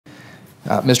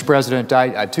Mr. President,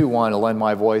 I too want to lend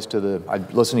my voice to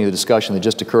listening to the discussion that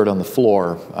just occurred on the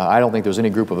floor. I don't think there's any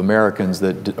group of Americans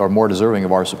that are more deserving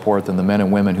of our support than the men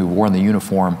and women who've worn the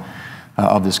uniform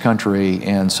of this country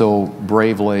and so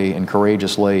bravely and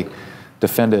courageously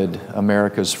defended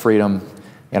America's freedom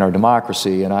and our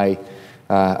democracy. And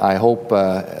I hope,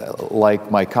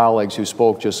 like my colleagues who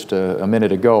spoke just a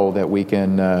minute ago, that we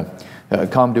can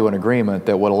come to an agreement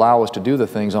that would allow us to do the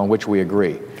things on which we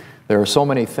agree. There are so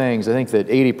many things. I think that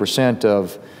 80%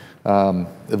 of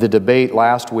the debate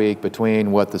last week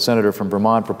between what the senator from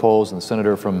Vermont proposed and the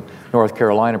senator from North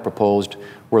Carolina proposed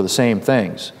were the same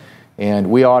things. And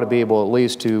we ought to be able at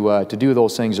least to do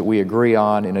those things that we agree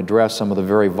on and address some of the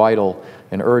very vital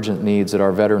and urgent needs that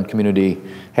our veteran community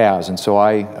has. And so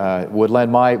I would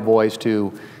lend my voice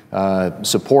to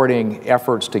supporting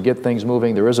efforts to get things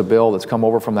moving. There is a bill that's come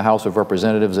over from the House of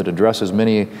Representatives that addresses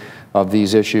many of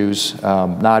these issues,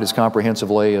 not as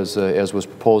comprehensively as was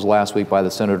proposed last week by the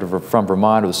senator from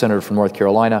Vermont or the senator from North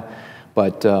Carolina,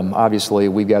 but obviously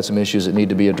we've got some issues that need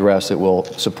to be addressed that will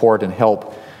support and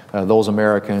help those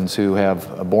Americans who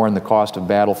have borne the cost of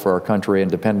battle for our country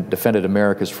and defended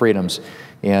America's freedoms.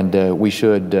 And we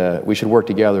should work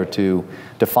together to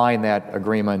define that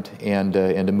agreement and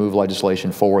to move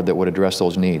legislation forward that would address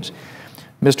those needs.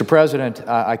 Mr. President,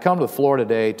 I come to the floor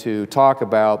today to talk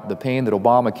about the pain that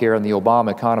Obamacare and the Obama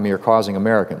economy are causing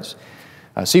Americans.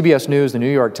 CBS News, the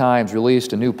New York Times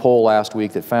released a new poll last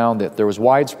week that found that there was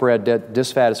widespread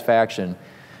dissatisfaction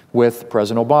with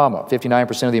President Obama.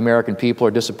 59% of the American people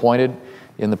are disappointed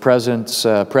in the President's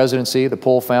presidency, the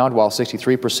poll found, while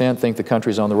 63% think the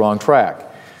country's on the wrong track.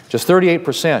 Just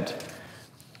 38%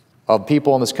 of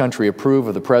people in this country approve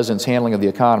of the President's handling of the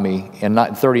economy, and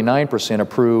 39%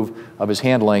 approve of his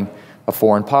handling of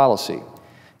foreign policy.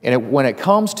 And when it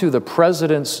comes to the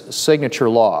President's signature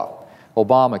law,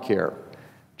 Obamacare,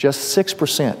 just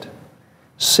 6%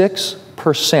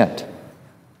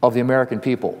 of the American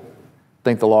people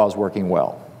think the law is working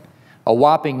well. A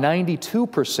whopping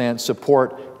 92%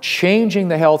 support changing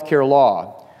the health care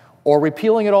law or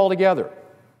repealing it altogether.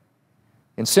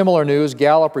 In similar news,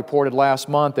 Gallup reported last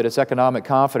month that its economic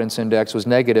confidence index was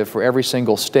negative for every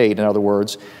single state. In other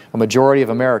words, a majority of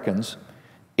Americans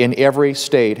in every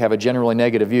state have a generally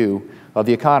negative view of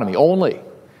the economy.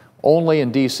 Only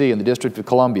in D.C., in the District of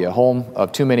Columbia, home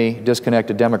of too many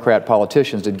disconnected Democrat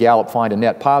politicians, did Gallup find a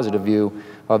net positive view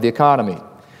of the economy.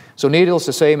 So needless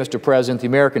to say, Mr. President, the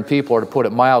American people are, to put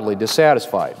it mildly,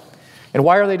 dissatisfied. And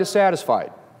why are they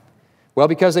dissatisfied? Well,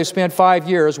 because they spent 5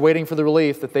 years waiting for the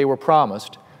relief that they were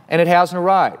promised, and it hasn't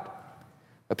arrived.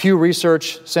 A Pew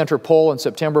Research Center poll in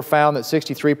September found that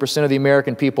 63% of the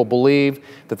American people believe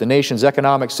that the nation's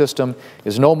economic system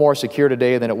is no more secure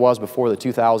today than it was before the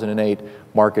 2008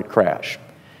 market crash.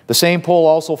 The same poll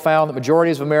also found that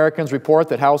majorities of Americans report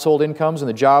that household incomes and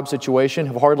the job situation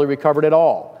have hardly recovered at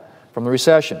all from the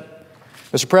recession.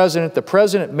 Mr. President, the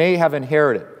President may have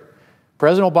inherited,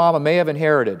 President Obama may have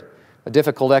inherited a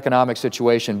difficult economic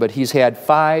situation, but he's had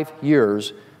 5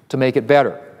 years to make it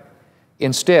better.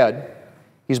 Instead,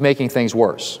 he's making things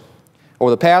worse.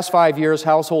 Over the past 5 years,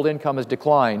 household income has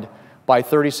declined by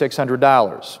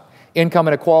 $3,600. Income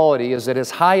inequality is at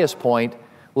its highest point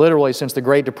literally since the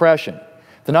Great Depression.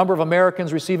 The number of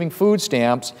Americans receiving food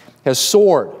stamps has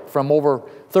soared from over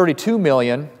 32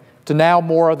 million to now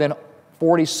more than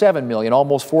 47 million,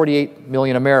 almost 48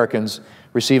 million Americans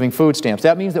receiving food stamps.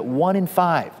 That means that 1 in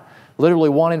 5, literally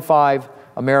 1 in 5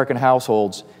 American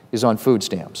households is on food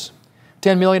stamps.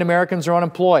 10 million Americans are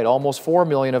unemployed, almost 4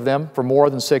 million of them for more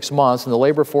than 6 months, and the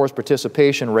labor force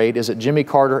participation rate is at Jimmy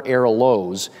Carter-era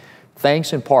lows,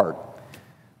 thanks in part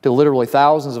to literally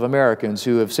thousands of Americans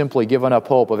who have simply given up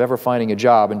hope of ever finding a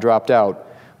job and dropped out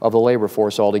of the labor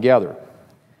force altogether.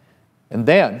 And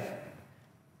then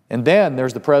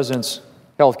there's the President's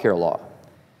health care law.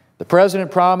 The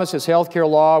President promised his health care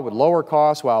law would lower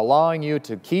costs while allowing you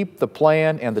to keep the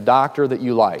plan and the doctor that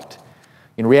you liked.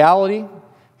 In reality,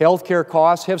 health care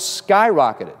costs have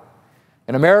skyrocketed,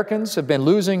 and Americans have been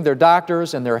losing their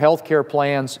doctors and their health care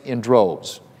plans in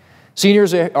droves.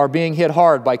 Seniors are being hit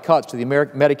hard by cuts to the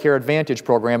Medicare Advantage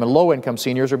program, and low-income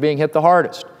seniors are being hit the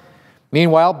hardest.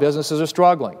 Meanwhile, businesses are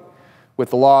struggling with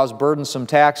the law's burdensome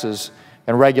taxes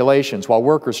and regulations, while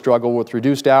workers struggle with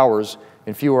reduced hours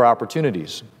and fewer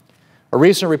opportunities. A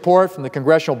recent report from the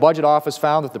Congressional Budget Office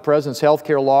found that the President's health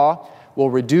care law will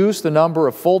reduce the number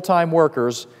of full-time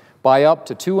workers by up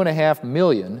to 2.5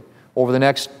 million over the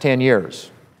next 10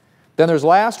 years. Then there's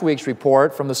last week's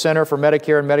report from the Center for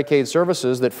Medicare and Medicaid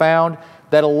Services that found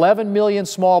that 11 million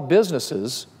small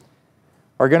businesses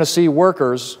are going to see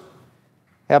workers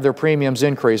have their premiums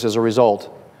increase as a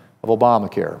result of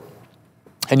Obamacare.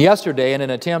 And yesterday, in an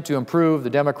attempt to improve the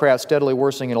Democrats' steadily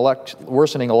worsening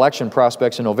election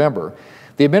prospects in November,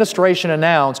 the administration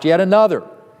announced yet another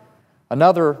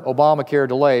Obamacare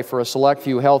delay for a select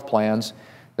few health plans,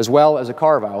 as well as a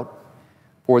carve-out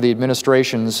for the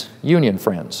administration's union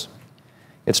friends.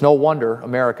 It's no wonder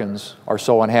Americans are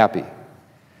so unhappy.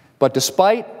 But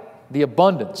despite the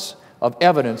abundance of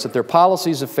evidence that their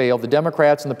policies have failed, the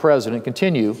Democrats and the President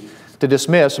continue to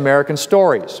dismiss American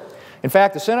stories. In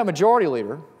fact, the Senate Majority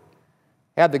Leader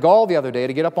had the gall the other day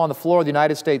to get up on the floor of the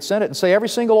United States Senate and say every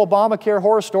single Obamacare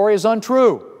horror story is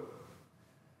untrue.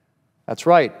 That's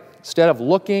right. Instead of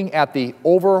looking at the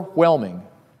overwhelming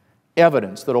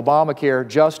evidence that Obamacare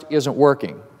just isn't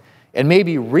working and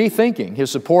maybe rethinking his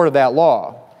support of that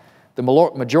law, the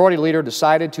Majority Leader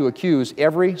decided to accuse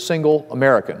every single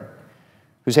American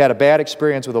who's had a bad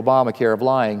experience with Obamacare of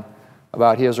lying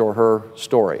about his or her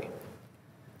story.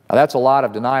 Now, that's a lot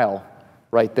of denial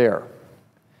right there.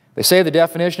 They say the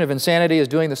definition of insanity is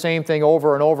doing the same thing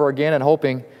over and over again and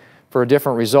hoping for a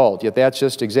different result, yet that's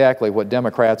just exactly what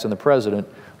Democrats and the President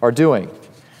are doing.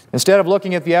 Instead of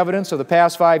looking at the evidence of the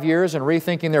past 5 years and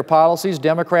rethinking their policies,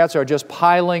 Democrats are just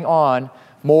piling on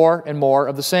more and more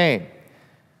of the same.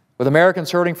 With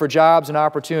Americans hurting for jobs and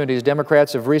opportunities,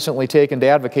 Democrats have recently taken to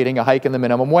advocating a hike in the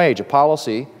minimum wage, a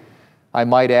policy, I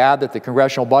might add, that the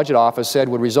Congressional Budget Office said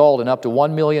would result in up to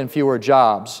 1 million fewer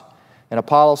jobs, and a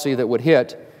policy that would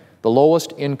hit the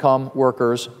lowest income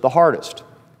workers the hardest.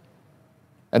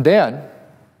 And then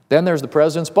there's the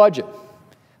President's budget.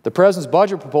 The President's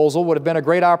budget proposal would have been a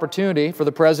great opportunity for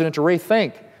the President to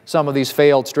rethink some of these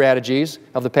failed strategies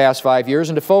of the past 5 years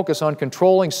and to focus on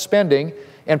controlling spending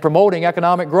and promoting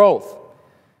economic growth.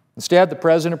 Instead, the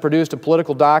President produced a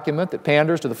political document that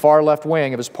panders to the far left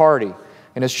wing of his party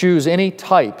and eschews any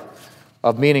type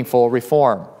of meaningful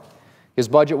reform. His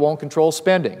budget won't control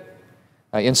spending.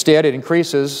 Instead, it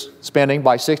increases spending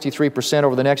by 63%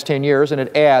 over the next 10 years, and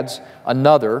it adds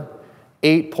another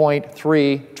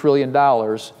 $8.3 trillion to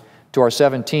our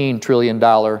 $17 trillion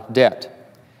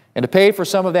debt. And to pay for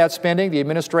some of that spending, the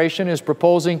administration is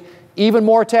proposing even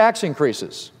more tax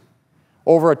increases,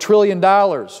 over $1 trillion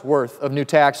worth of new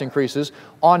tax increases,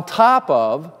 on top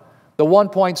of the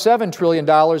 $1.7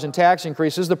 trillion in tax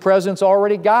increases the President's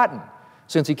already gotten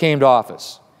since he came to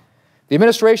office. The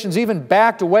administration's even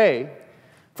backed away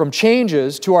from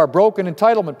changes to our broken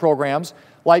entitlement programs,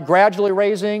 like gradually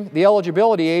raising the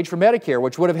eligibility age for Medicare,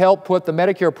 which would have helped put the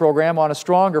Medicare program on a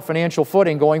stronger financial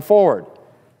footing going forward.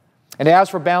 And as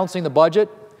for balancing the budget,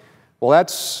 well,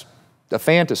 that's a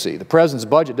fantasy. The President's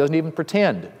budget doesn't even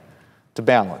pretend to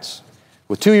balance.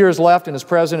 With 2 years left in his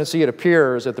presidency, it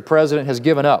appears that the President has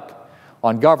given up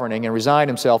on governing and resigned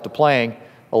himself to playing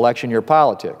election year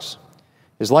politics.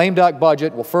 His lame duck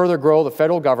budget will further grow the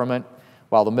federal government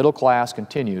while the middle class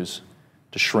continues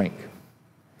to shrink.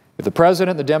 If the President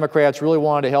and the Democrats really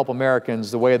wanted to help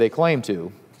Americans the way they claim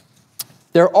to,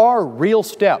 there are real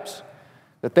steps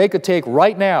that they could take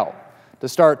right now to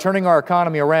start turning our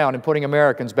economy around and putting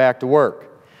Americans back to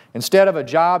work. Instead of a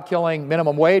job-killing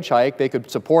minimum wage hike, they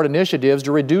could support initiatives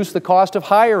to reduce the cost of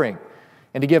hiring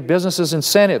and to give businesses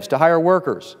incentives to hire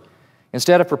workers.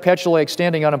 Instead of perpetually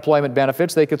extending unemployment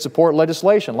benefits, they could support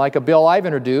legislation like a bill I've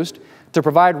introduced to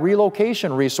provide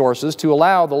relocation resources to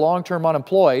allow the long-term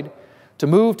unemployed to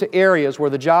move to areas where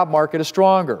the job market is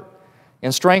stronger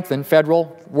and strengthen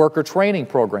federal worker training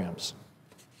programs.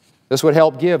 This would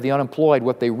help give the unemployed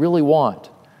what they really want,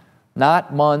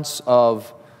 not months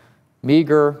of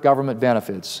meager government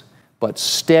benefits, but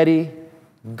steady,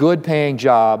 good-paying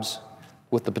jobs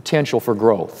with the potential for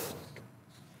growth.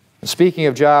 And speaking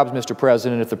of jobs, Mr.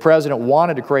 President, if the President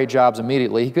wanted to create jobs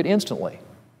immediately, he could instantly,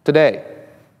 today,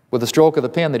 with a stroke of the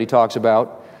pen that he talks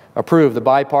about, approve the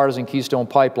bipartisan Keystone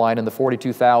Pipeline and the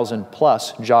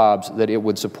 42,000-plus jobs that it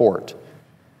would support.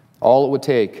 All it would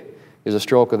take is a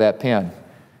stroke of that pen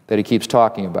that he keeps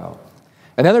talking about.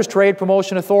 And then there's Trade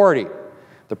Promotion Authority.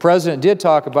 The President did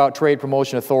talk about Trade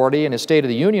Promotion Authority in his State of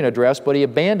the Union address, but he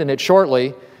abandoned it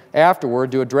shortly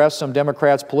afterward to address some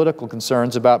Democrats' political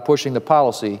concerns about pushing the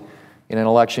policy in an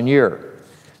election year.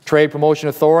 Trade Promotion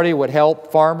Authority would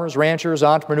help farmers, ranchers,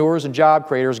 entrepreneurs, and job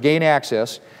creators gain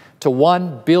access to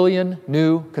 1 billion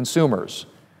new consumers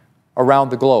around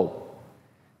the globe.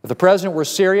 If the President were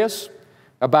serious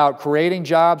about creating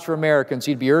jobs for Americans,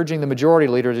 he'd be urging the Majority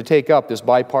Leader to take up this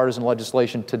bipartisan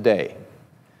legislation today.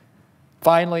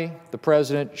 Finally, the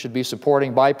President should be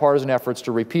supporting bipartisan efforts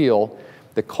to repeal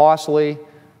the costly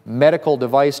medical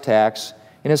device tax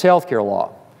in his health care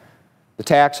law, the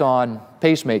tax on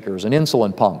pacemakers and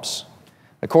insulin pumps.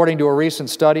 According to a recent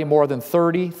study, more than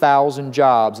 30,000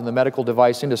 jobs in the medical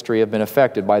device industry have been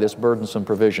affected by this burdensome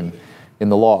provision in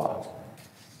the law.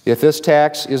 If this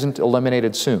tax isn't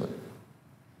eliminated soon,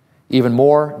 even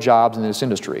more jobs in this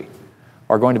industry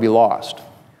are going to be lost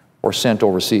or sent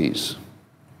overseas.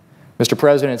 Mr.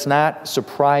 President, it's not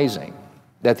surprising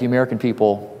that the American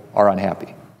people are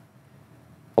unhappy.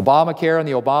 Obamacare and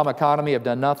the Obama economy have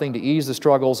done nothing to ease the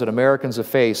struggles that Americans have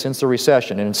faced since the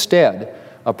recession, and instead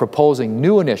of proposing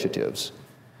new initiatives,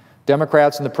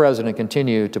 Democrats and the President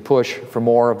continue to push for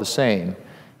more of the same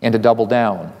and to double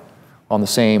down on the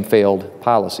same failed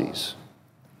policies.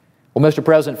 Well, Mr.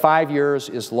 President, 5 years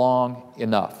is long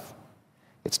enough.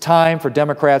 It's time for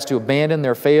Democrats to abandon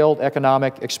their failed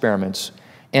economic experiments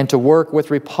and to work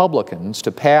with Republicans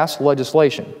to pass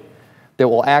legislation that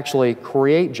will actually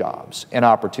create jobs and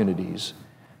opportunities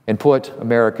and put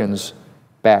Americans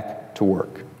back to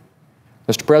work.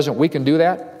 Mr. President, we can do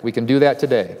that. We can do that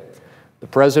today. The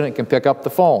President can pick up the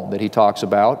phone that he talks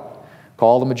about,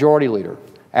 call the Majority Leader,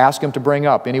 ask him to bring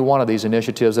up any one of these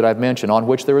initiatives that I've mentioned on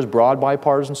which there is broad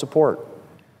bipartisan support.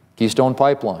 Keystone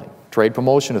Pipeline, Trade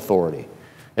Promotion Authority,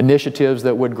 initiatives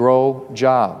that would grow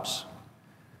jobs,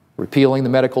 repealing the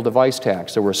medical device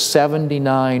tax. There were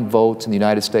 79 votes in the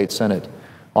United States Senate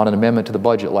on an amendment to the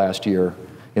budget last year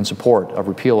in support of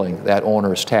repealing that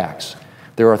onerous tax.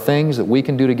 There are things that we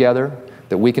can do together,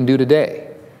 that we can do today,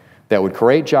 that would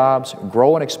create jobs,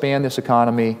 grow and expand this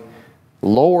economy,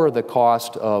 lower the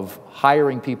cost of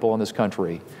hiring people in this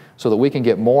country so that we can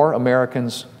get more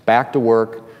Americans back to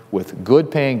work with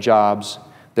good-paying jobs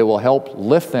that will help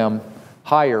lift them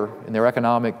higher in their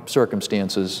economic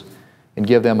circumstances and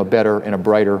give them a better and a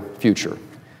brighter future.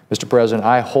 Mr. President,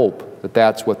 I hope that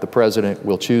that's what the President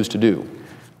will choose to do,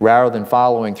 rather than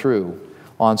following through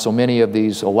on so many of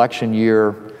these election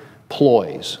year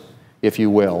ploys, if you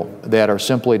will, that are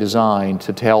simply designed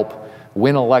to help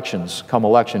win elections come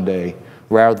Election Day,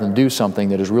 rather than do something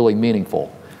that is really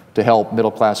meaningful to help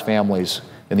middle-class families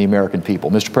and the American people.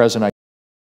 Mr. President,